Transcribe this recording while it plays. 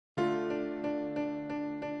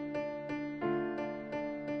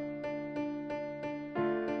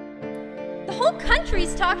The whole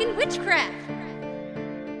country's talking witchcraft.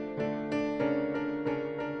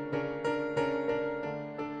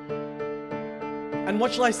 And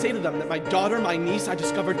what shall I say to them? That my daughter, my niece, I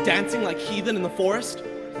discovered dancing like heathen in the forest?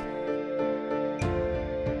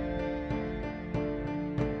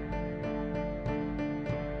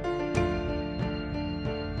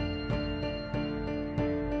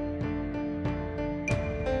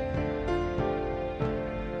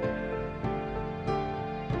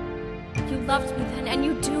 You loved me then, and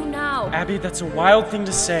you do now. Abby, that's a wild thing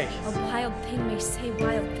to say. A wild thing may say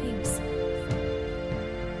wild things.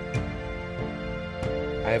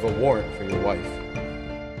 I have a warrant for your wife.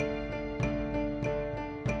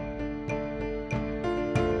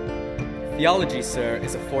 Theology, sir,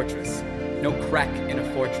 is a fortress. No crack in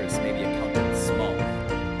a fortress may be accounted small.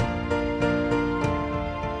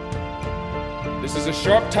 This is a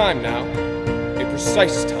sharp time now, a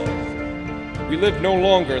precise time. We live no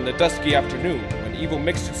longer in the dusky afternoon, when evil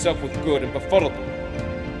mixed itself with good and befuddled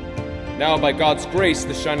them. Now, by God's grace,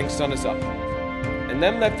 the shining sun is up, and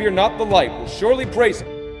them that fear not the light will surely praise it.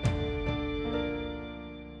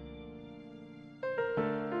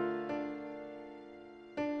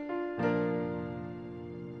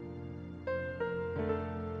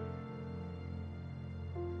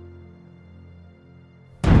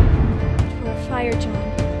 For a fire, John.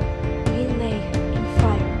 We lay in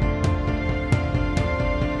fire.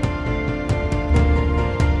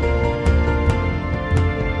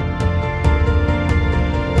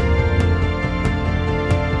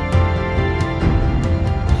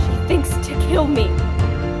 She thinks to kill me,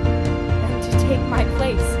 and to take my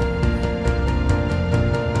place.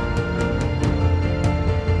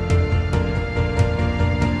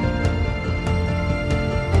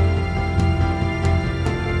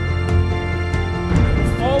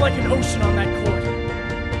 Fall like an ocean on that court.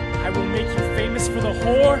 I will make you famous for the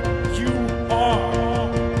whore you are.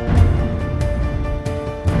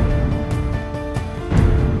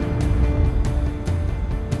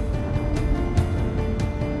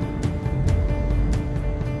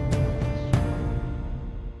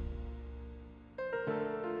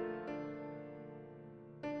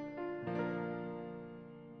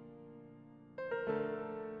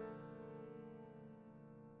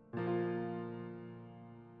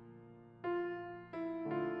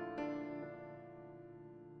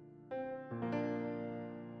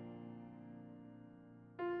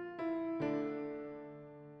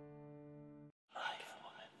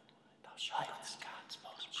 Silence,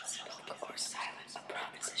 or silence, a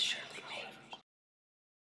promise is surely made.